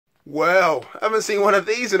Well, haven't seen one of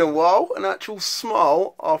these in a while. An actual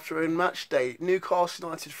smile after a match day. Newcastle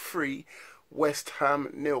United 3, West Ham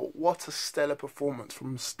nil. What a stellar performance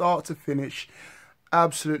from start to finish.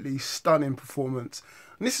 Absolutely stunning performance.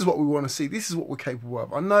 And this is what we want to see. This is what we're capable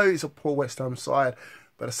of. I know it's a poor West Ham side,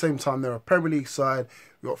 but at the same time, they're a Premier League side.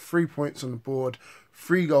 We've got 3 points on the board,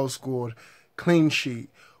 3 goals scored, clean sheet.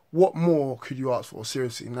 What more could you ask for?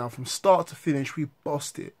 Seriously. Now, from start to finish, we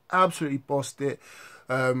bossed it. Absolutely bossed it.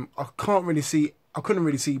 I couldn't really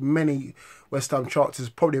see many West Ham chances.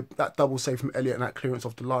 Probably that double save from Elliott and that clearance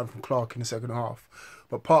off the line from Clark in the second half.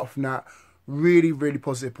 But apart from that, really, really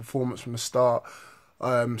positive performance from the start.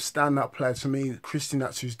 Stand-up player to me, Christian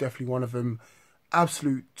Atsu is definitely one of them.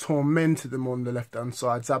 Absolute tormented them on the left-hand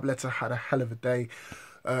side. Zabaleta had a hell of a day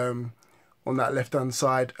on that left-hand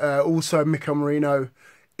side. Also, Mikel Merino,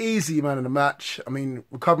 easy man of the match. I mean,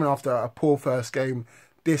 recovering after a poor first game,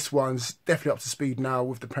 this one's definitely up to speed now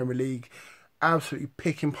with the Premier League. Absolutely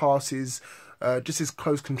picking passes, just his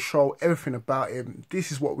close control, everything about him.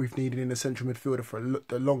 This is what we've needed in a central midfielder for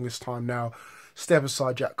the longest time now. Step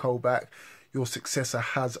aside Jack Colback. Your successor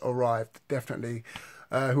has arrived, definitely.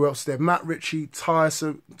 Who else there? Matt Ritchie,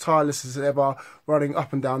 tireless as ever, running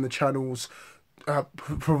up and down the channels,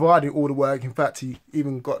 providing all the work. In fact, he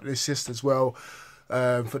even got the assist as well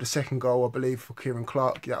for the second goal, I believe, for Kieran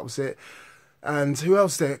Clark. That was it. And who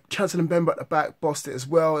else there? Chancellor Mbemba at the back, bossed it as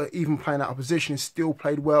well. Even playing out of position, he still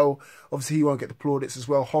played well. Obviously, he won't get the plaudits as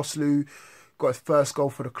well. Hoslu got his first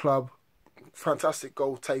goal for the club. Fantastic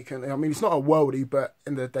goal taken. I mean, it's not a worldie, but at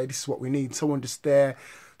the end of the day, this is what we need. Someone just there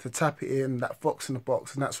to tap it in, that fox in the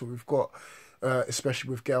box, and that's what we've got,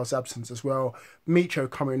 especially with Gale's absence as well. Micho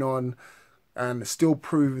coming on and still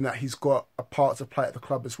proving that he's got a part to play at the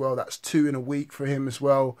club as well. That's 2 in a week for him as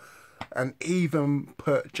well. And even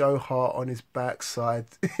put Joe Hart on his backside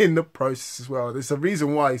in the process as well. There's a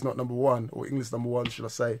reason why he's not number 1, or England's number 1, should I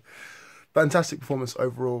say. Fantastic performance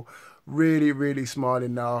overall. Really, really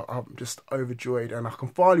smiling now. I'm just overjoyed. And I can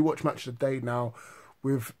finally watch Match of the Day now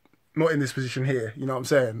with not in this position here. You know what I'm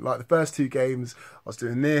saying? Like the first 2 games, I was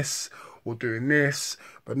doing this or doing this.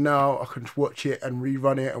 But now I can watch it and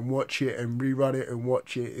rerun it and watch it and rerun it and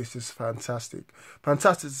watch it. It's just fantastic.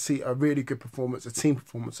 Fantastic to see a really good performance, a team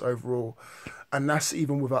performance overall. And that's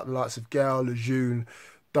even without the likes of Gale, Lejeune,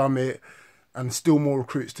 Dummett, and still more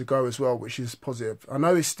recruits to go as well, which is positive. I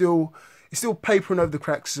know it's still papering over the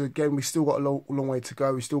cracks. Again, we've still got a long way to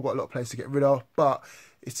go. We've still got a lot of players to get rid of, but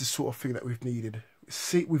it's the sort of thing that we've needed.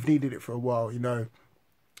 We've needed it for a while, you know.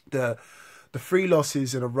 The 3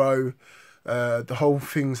 losses in a row, the whole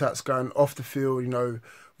things that's going off the field, you know,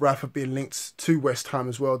 Rafa being linked to West Ham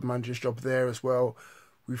as well, the manager's job there as well.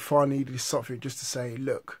 We finally needed something just to say,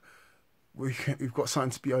 look, we've got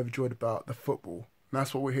something to be overjoyed about, the football. And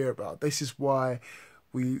that's what we're here about. This is why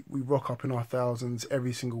we rock up in our thousands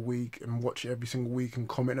every single week and watch it every single week and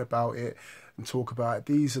comment about it and talk about it.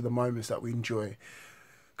 These are the moments that we enjoy.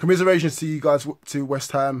 Commiserations to you guys, to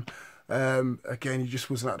West Ham. Again, you just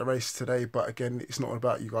wasn't at the race today, but again, it's not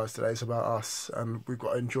about you guys today, it's about us, and we've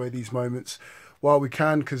got to enjoy these moments while we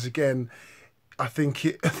can, because again, I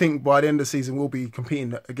think by the end of the season we'll be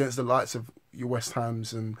competing against the likes of your West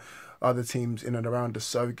Hams and other teams in and around us.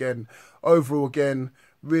 So again, overall, again,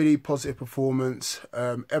 really positive performance.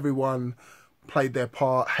 Everyone played their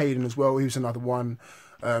part. Hayden as well, he was another one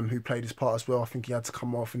who played his part as well. I think he had to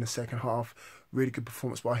come off in the second half. Really good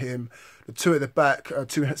performance by him. The 2 at the back,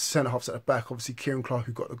 2 centre-halves at the back. Obviously, Kieran Clark,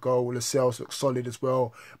 who got the goal. Lascelles looked solid as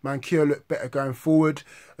well. Manquillo looked better going forward.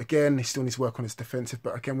 Again, he still needs to work on his defensive.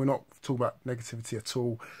 But again, we're not talking about negativity at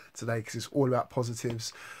all today, because it's all about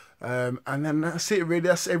positives. And then that's it, really.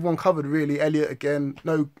 That's everyone covered, really. Elliott, again,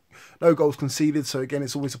 no goals conceded. So, again,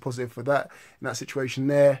 it's always a positive for that in that situation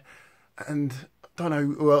there. And I don't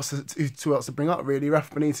know who else to bring up, really.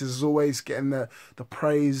 Rafa Benitez is always getting the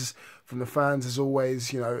praise from the fans, as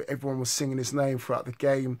always. You know, everyone was singing his name throughout the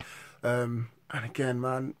game. And again,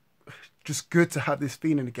 man, just good to have this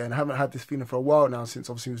feeling again. I haven't had this feeling for a while now, since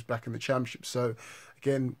obviously he was back in the Championship. So,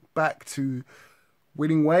 again, back to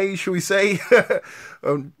winning ways, shall we say.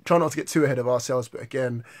 Try not to get too ahead of ourselves, but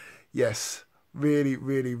again, yes, really,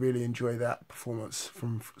 really, really enjoy that performance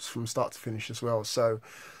from start to finish as well. So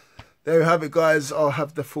there you have it, guys. I'll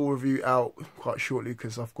have the full review out quite shortly,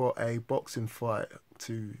 because I've got a boxing fight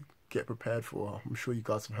to get prepared for. I'm sure you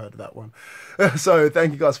guys have heard of that one. So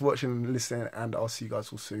thank you guys for watching and listening, and I'll see you guys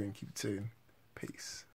all soon. Keep it tuned. Peace.